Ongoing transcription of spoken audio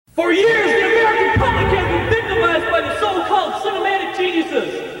For years, the American public has been victimized by the so-called cinematic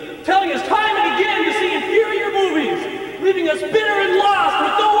geniuses, telling us time and again to see inferior movies, leaving us bitter and lost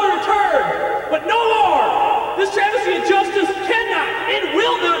with nowhere to turn. But no more! This travesty of justice cannot and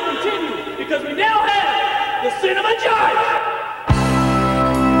will not continue, because we now have the Cinema Judge!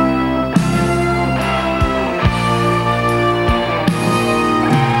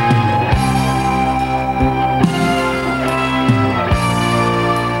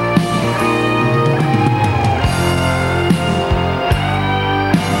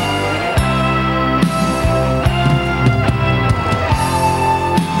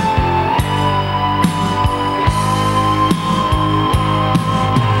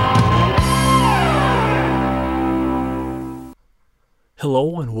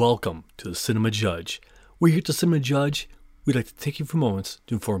 Hello and welcome to the Cinema Judge. We're here at the Cinema Judge. We'd like to take a few moments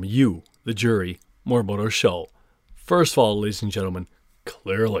to inform you, the jury, more about our show. First of all, ladies and gentlemen,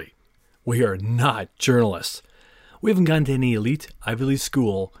 clearly, we are not journalists. We haven't gone to any elite Ivy League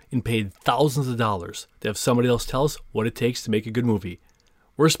school and paid thousands of dollars to have somebody else tell us what it takes to make a good movie.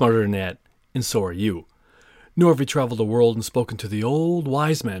 We're smarter than that, and so are you. Nor have we traveled the world and spoken to the old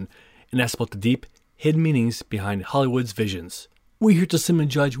wise men and asked about the deep, hidden meanings behind Hollywood's visions. We here at the Cinema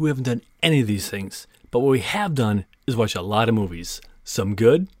Judge, we haven't done any of these things, but what we have done is watch a lot of movies. Some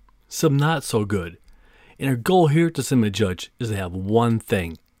good, some not so good. And our goal here at the Cinema Judge is to have one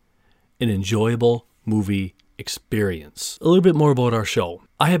thing: an enjoyable movie experience. A little bit more about our show.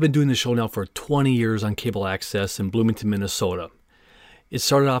 I have been doing the show now for 20 years on cable access in Bloomington, Minnesota. It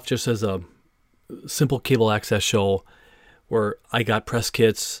started off just as a simple cable access show where I got press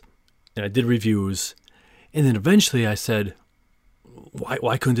kits and I did reviews. And then eventually I said,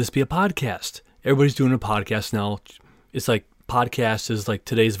 why couldn't this be a podcast? Everybody's doing a podcast now. It's like podcast is like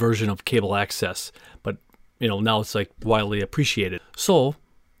today's version of cable access, but now it's like widely appreciated. So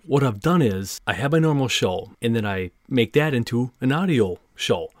what I've done is I have my normal show and then I make that into an audio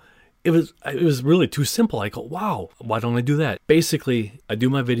show. It was really too simple. I go, wow, why don't I do that? Basically, I do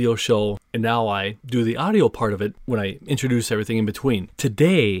my video show and now I do the audio part of it when I introduce everything in between.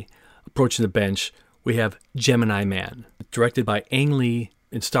 Today, approaching the bench, we have Gemini Man, directed by Ang Lee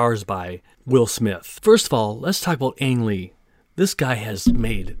and stars by Will Smith. First of all, let's talk about Ang Lee. This guy has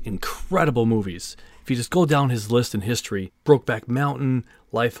made incredible movies. If you just go down his list in history, Brokeback Mountain,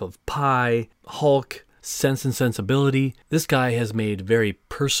 Life of Pi, Hulk, Sense and Sensibility. This guy has made very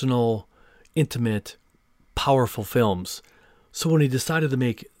personal, intimate, powerful films. So when he decided to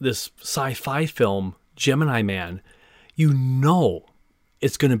make this sci-fi film, Gemini Man, you know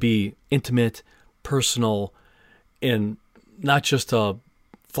it's going to be intimate, personal, and not just a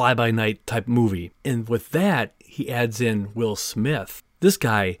fly-by-night type movie. And with that, he adds in Will Smith. This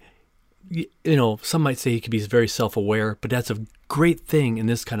guy, some might say he could be very self-aware, but that's a great thing in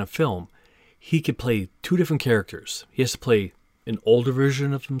this kind of film. He could play two different characters. He has to play an older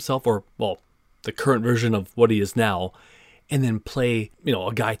version of himself, or, the current version of what he is now, and then play,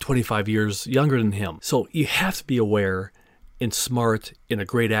 a guy 25 years younger than him. So you have to be aware and smart and a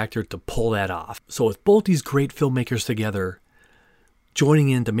great actor to pull that off. So with both these great filmmakers together, joining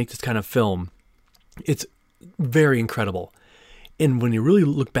in to make this kind of film, it's very incredible. And when you really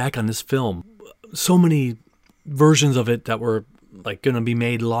look back on this film, so many versions of it that were like going to be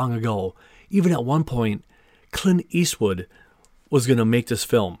made long ago. Even at one point, Clint Eastwood was going to make this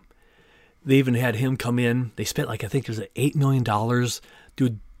film. They even had him come in. They spent I think it was $8 million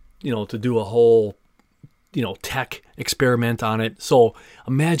to do a whole tech experiment on it. So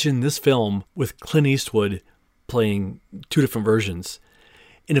imagine this film with Clint Eastwood playing two different versions.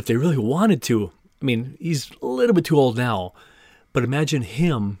 And if they really wanted to, he's a little bit too old now, but imagine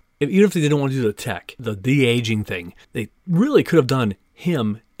him, even if they didn't want to do the tech, the de-aging thing, they really could have done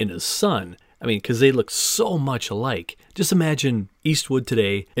him and his son. Because they look so much alike. Just imagine Eastwood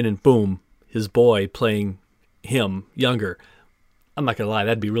today and then boom, his boy playing him younger. I'm not going to lie,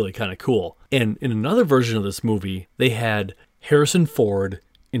 that'd be really kind of cool. And in another version of this movie, they had Harrison Ford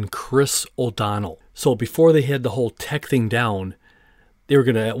and Chris O'Donnell. So before they had the whole tech thing down, they were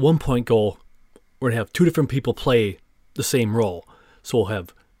going to at one point go, we're going to have two different people play the same role. So we'll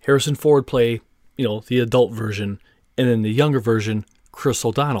have Harrison Ford play, the adult version, and then the younger version, Chris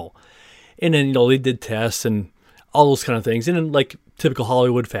O'Donnell. And then, they did tests and all those kind of things. And in typical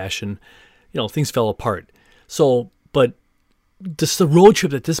Hollywood fashion, things fell apart. So, but just the road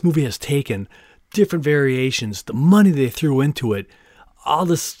trip that this movie has taken, different variations, the money they threw into it, all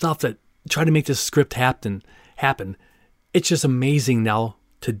this stuff that tried to make this script happen. It's just amazing now,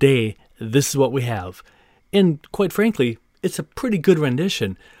 today, this is what we have. And quite frankly, it's a pretty good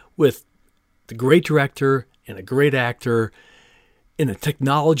rendition with the great director and a great actor and the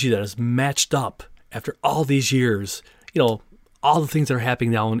technology that is matched up after all these years, all the things that are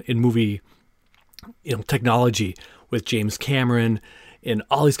happening now in movie, technology with James Cameron and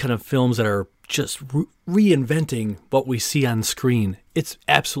all these kind of films that are just reinventing what we see on screen. It's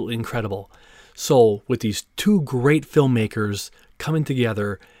absolutely incredible. So with these two great filmmakers coming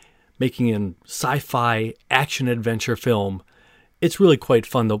together, making an sci-fi action adventure film, it's really quite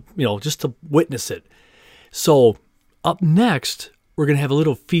fun to, just to witness it. So up next, we're going to have a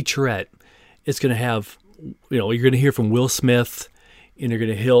little featurette. It's going to have, you're going to hear from Will Smith, and you're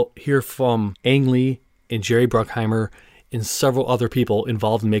going to hear from Ang Lee and Jerry Bruckheimer and several other people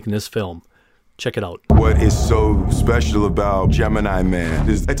involved in making this film. Check it out. What is so special about Gemini Man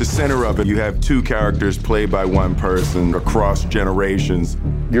is at the center of it, you have two characters played by one person across generations.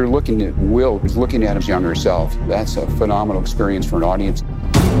 You're looking at Will, who's looking at his younger self. That's a phenomenal experience for an audience.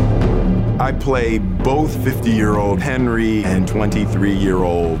 I play both 50-year-old Henry and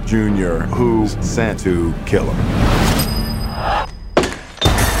 23-year-old Junior, who's sent to kill him.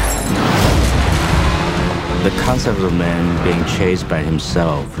 The concept of a man being chased by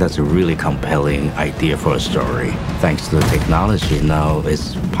himself, that's a really compelling idea for a story. Thanks to the technology, now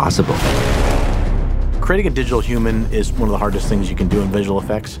it's possible. Creating a digital human is one of the hardest things you can do in visual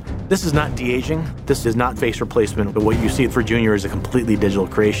effects. This is not de-aging. This is not face replacement. But what you see for Junior is a completely digital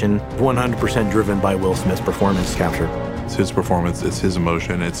creation, 100% driven by Will Smith's performance capture. It's his performance, it's his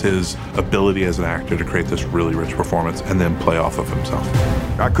emotion, it's his ability as an actor to create this really rich performance and then play off of himself.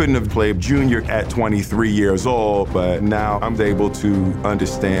 I couldn't have played Junior at 23 years old, but now I'm able to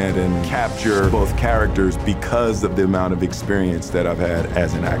understand and capture both characters because of the amount of experience that I've had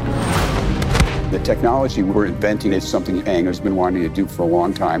as an actor. The technology we're inventing is something Ang has been wanting to do for a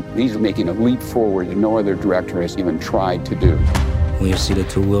long time. He's making a leap forward that no other director has even tried to do. When you see the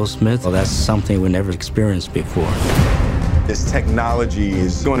two Will Smith, well, that's something we never experienced before. This technology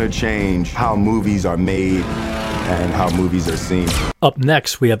is going to change how movies are made and how movies are seen. Up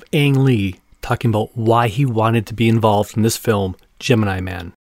next, we have Ang Lee talking about why he wanted to be involved in this film, Gemini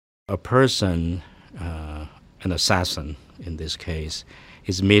Man. A person, an assassin in this case,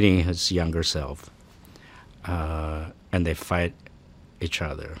 is meeting his younger self, and they fight each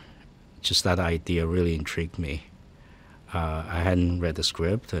other. Just that idea really intrigued me. I hadn't read the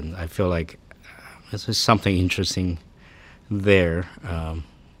script, and I feel like there's something interesting there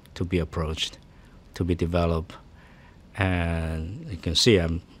to be approached, to be developed. And you can see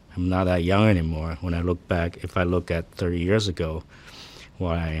I'm not that young anymore. When I look back, if I look at 30 years ago,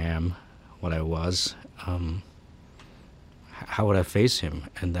 what I am, what I was, how would I face him?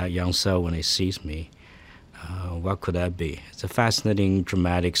 And that young self, when he sees me, what could that be? It's a fascinating,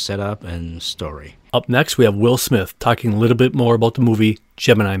 dramatic setup and story. Up next, we have Will Smith talking a little bit more about the movie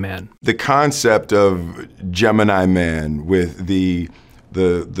Gemini Man. The concept of Gemini Man with the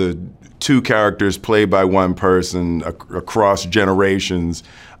two characters played by one person across generations,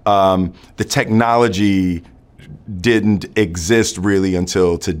 the technology didn't exist really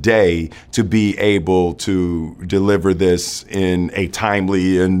until today to be able to deliver this in a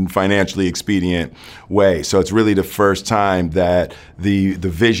timely and financially expedient way. So it's really the first time that the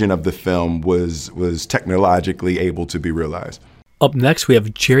vision of the film was technologically able to be realized. Up next, we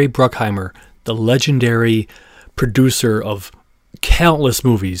have Jerry Bruckheimer, the legendary producer of countless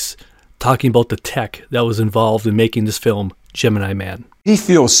movies, talking about the tech that was involved in making this film, Gemini Man. He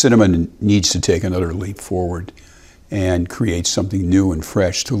feels cinema needs to take another leap forward and create something new and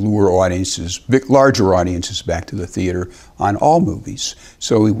fresh to lure audiences, larger audiences, back to the theater on all movies.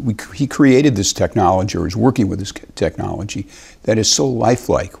 So he created this technology, or is working with this technology, that is so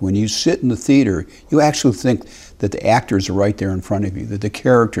lifelike. When you sit in the theater, you actually think that the actors are right there in front of you, that the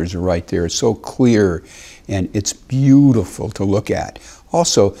characters are right there. It's so clear, and it's beautiful to look at.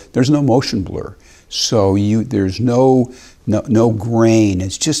 Also, there's no motion blur, so there's no grain.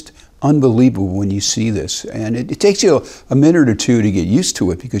 It's just unbelievable when you see this. And it takes you a minute or two to get used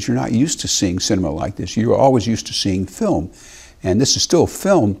to it, because you're not used to seeing cinema like this. You're always used to seeing film. And this is still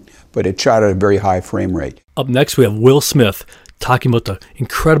film, but it's shot at a very high frame rate. Up next, we have Will Smith talking about the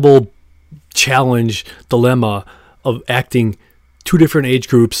incredible challenge, dilemma of acting two different age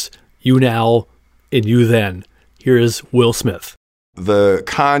groups, you now and you then. Here is Will Smith. The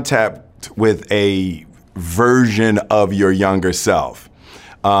contact with a version of your younger self.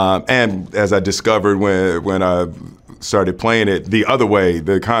 And as I discovered when I started playing it the other way,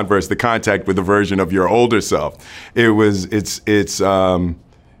 the converse, the contact with the version of your older self, it's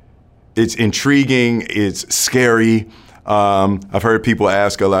intriguing, it's scary. I've heard people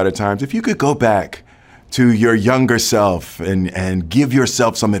ask a lot of times, if you could go back to your younger self and give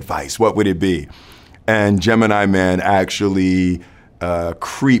yourself some advice, what would it be? And Gemini Man actually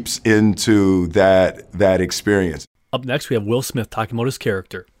creeps into that experience. Up next, we have Will Smith talking about his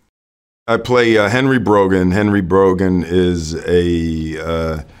character. I play Henry Brogan. Henry Brogan is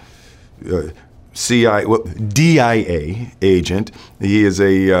a DIA agent. He is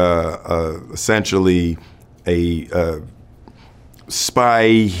essentially a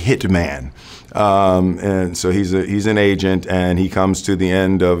spy hitman, and so he's an agent, and he comes to the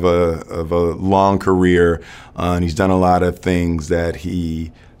end of a long career, and he's done a lot of things that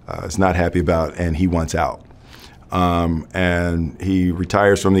he is not happy about, and he wants out. And he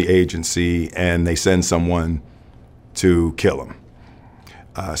retires from the agency, and they send someone to kill him.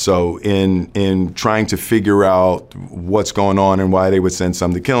 So in trying to figure out what's going on and why they would send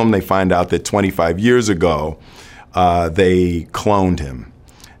someone to kill him, they find out that 25 years ago, they cloned him,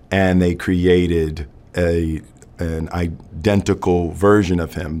 and they created an identical version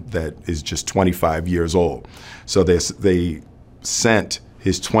of him that is just 25 years old. So they sent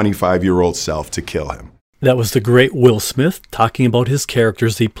his 25-year-old self to kill him. That was the great Will Smith talking about his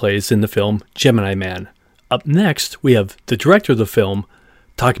characters he plays in the film Gemini Man. Up next, we have the director of the film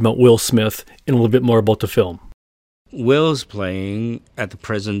talking about Will Smith and a little bit more about the film. Will's playing at the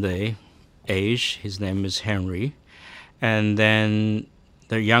present day age. His name is Henry. And then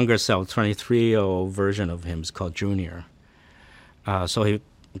the younger self, 23-year-old version of him is called Junior. So he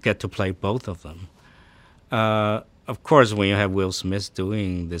get to play both of them. Of course, when you have Will Smith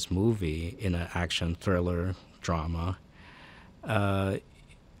doing this movie in an action thriller drama,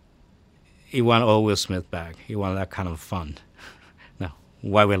 you want old Will Smith back. You want that kind of fun. No,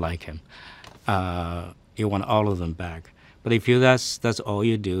 why we like him. You want all of them back. But if that's all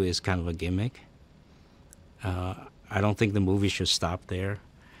you do is kind of a gimmick, I don't think the movie should stop there.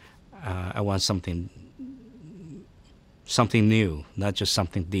 I want something new, not just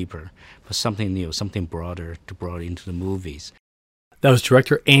something deeper, but something new, something broader to bring into the movies. That was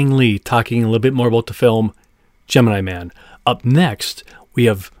director Ang Lee talking a little bit more about the film Gemini Man. Up next, we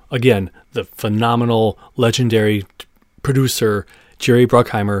have, again, the phenomenal, legendary producer Jerry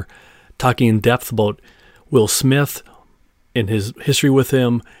Bruckheimer talking in depth about Will Smith and his history with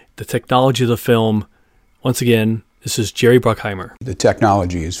him, the technology of the film. Once again, this is Jerry Bruckheimer. The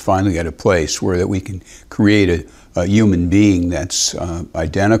technology is finally at a place where that we can create a human being that's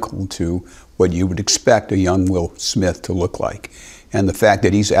identical to what you would expect a young Will Smith to look like. And the fact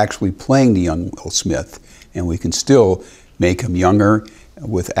that he's actually playing the young Will Smith, and we can still make him younger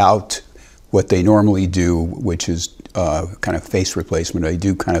without what they normally do, which is kind of face replacement. They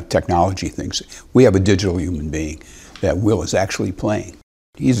do kind of technology things. We have a digital human being that Will is actually playing.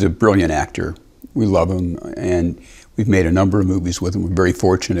 He's a brilliant actor. We love him, and we've made a number of movies with him. We're very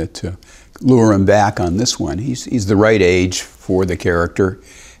fortunate to lure him back on this one. He's the right age for the character,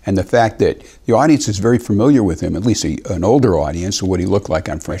 and the fact that the audience is very familiar with him, at least an older audience, of what he looked like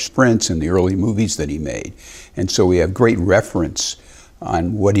on Fresh Prince and the early movies that he made. And so we have great reference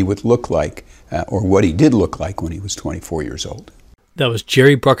on what he would look like, or what he did look like when he was 24 years old. That was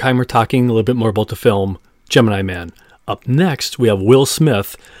Jerry Bruckheimer talking a little bit more about the film Gemini Man. Up next, we have Will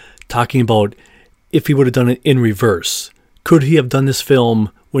Smith talking about if he would have done it in reverse. Could he have done this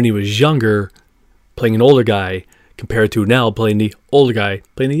film when he was younger, playing an older guy, compared to now playing the older guy,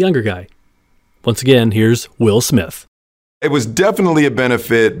 playing the younger guy? Once again, here's Will Smith. It was definitely a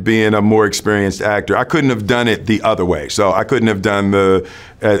benefit being a more experienced actor. I couldn't have done it the other way. So I couldn't have done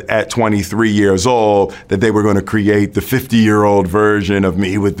at 23 years old, that they were going to create the 50-year-old version of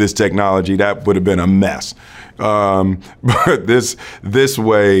me with this technology. That would have been a mess. But this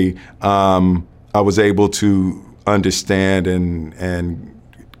way, I was able to understand and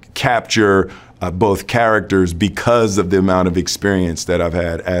capture both characters because of the amount of experience that I've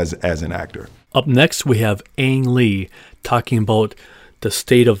had as an actor. Up next, we have Ang Lee talking about the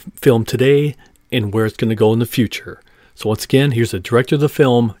state of film today and where it's going to go in the future. So once again, here's the director of the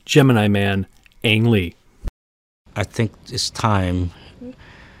film, Gemini Man, Ang Lee. I think it's time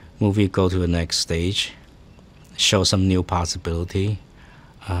movie go to the next stage, show some new possibility.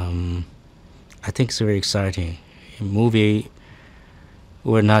 I think it's very exciting. In movie,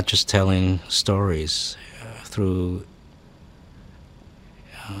 we're not just telling stories through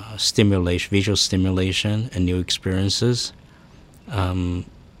stimulation, visual stimulation, and new experiences.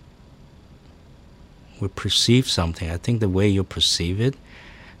 We perceive something. I think the way you perceive it,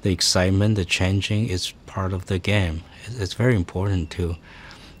 the excitement, the changing, is part of the game. It's very important too.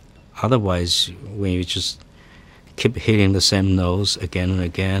 Otherwise, when you just keep hitting the same notes again and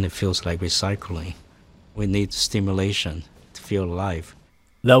again, it feels like recycling. We need stimulation to feel alive.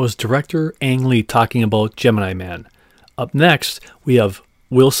 That was director Ang Lee talking about Gemini Man. Up next, we have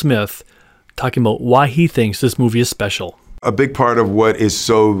Will Smith talking about why he thinks this movie is special. A big part of what is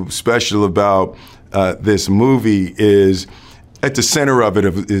so special about this movie is at the center of it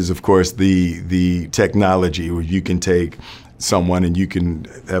is, of course, the technology, where you can take someone and you can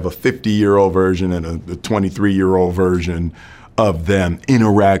have a 50-year-old version and a 23-year-old version of them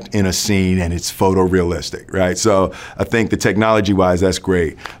interact in a scene, and it's photorealistic, right? So I think the technology-wise, that's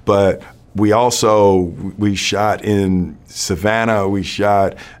great. But we shot in Savannah, we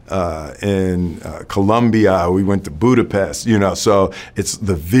shot in Colombia, we went to Budapest, so it's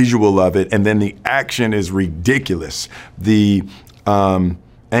the visual of it, and then the action is ridiculous.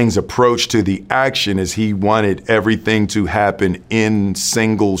 Aang's approach to the action is he wanted everything to happen in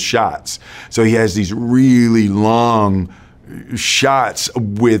single shots. So he has these really long shots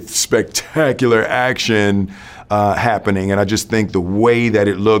with spectacular action happening, and I just think the way that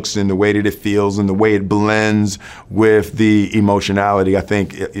it looks and the way that it feels and the way it blends with the emotionality, I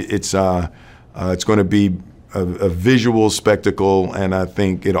think it's going to be a visual spectacle, and I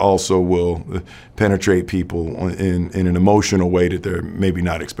think it also will penetrate people in an emotional way that they're maybe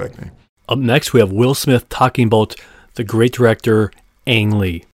not expecting. Up next, we have Will Smith talking about the great director Ang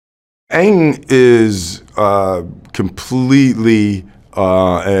Lee. Ang is completely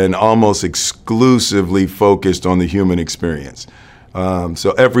and almost exclusively focused on the human experience.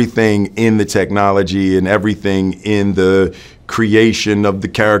 So everything in the technology and everything in the creation of the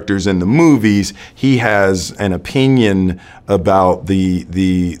characters in the movies, he has an opinion about the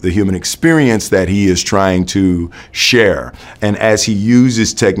human experience that he is trying to share. And as he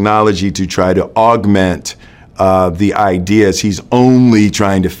uses technology to try to augment the ideas, he's only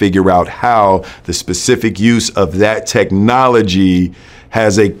trying to figure out how the specific use of that technology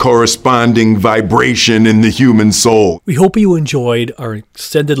has a corresponding vibration in the human soul. We hope you enjoyed our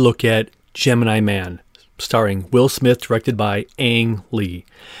extended look at Gemini Man, starring Will Smith, directed by Ang Lee.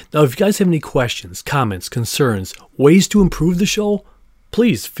 Now, if you guys have any questions, comments, concerns, ways to improve the show,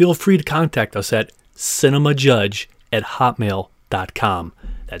 please feel free to contact us at cinemajudge@hotmail.com.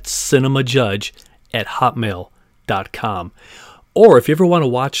 That's cinemajudge@hotmail.com. Or if you ever want to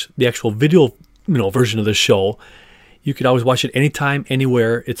watch the actual video version of the show, you can always watch it anytime,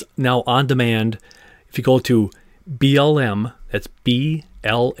 anywhere. It's now on demand. If you go to BLM, that's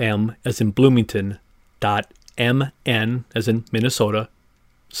BLM as in Bloomington, .mn as in Minnesota,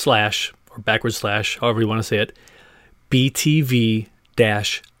 / or backward /, however you want to say it,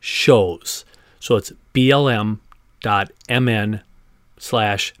 BTV-shows. So it's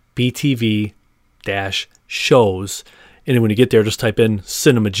BLM.mn/BTV-shows. And then when you get there, just type in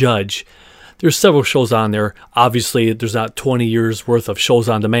Cinema Judge. There's several shows on there. Obviously, there's not 20 years worth of shows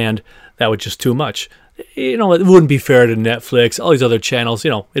on demand. That would just too much. It wouldn't be fair to Netflix, all these other channels,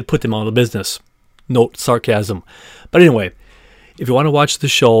 it'd put them out of business. Note sarcasm. But anyway, if you want to watch the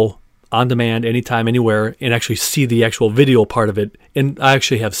show on demand, anytime, anywhere, and actually see the actual video part of it, and I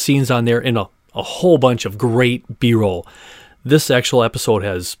actually have scenes on there and a whole bunch of great B-roll. This actual episode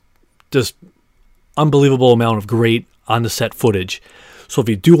has just unbelievable amount of great on-the-set footage. So if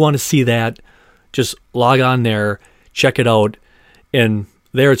you do want to see that, just log on there, check it out, and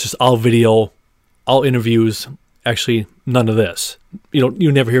there it's just all video, all interviews, actually none of this. You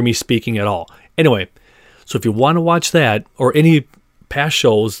never hear me speaking at all. Anyway, so if you want to watch that, or any past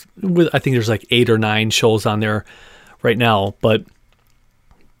shows, I think there's like 8 or 9 shows on there right now, but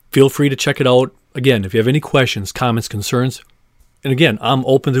feel free to check it out. Again, if you have any questions, comments, concerns, and again, I'm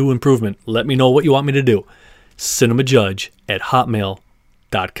open to improvement. Let me know what you want me to do.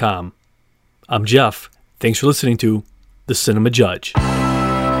 cinemajudge@hotmail.com. I'm Jeff. Thanks for listening to The Cinema Judge.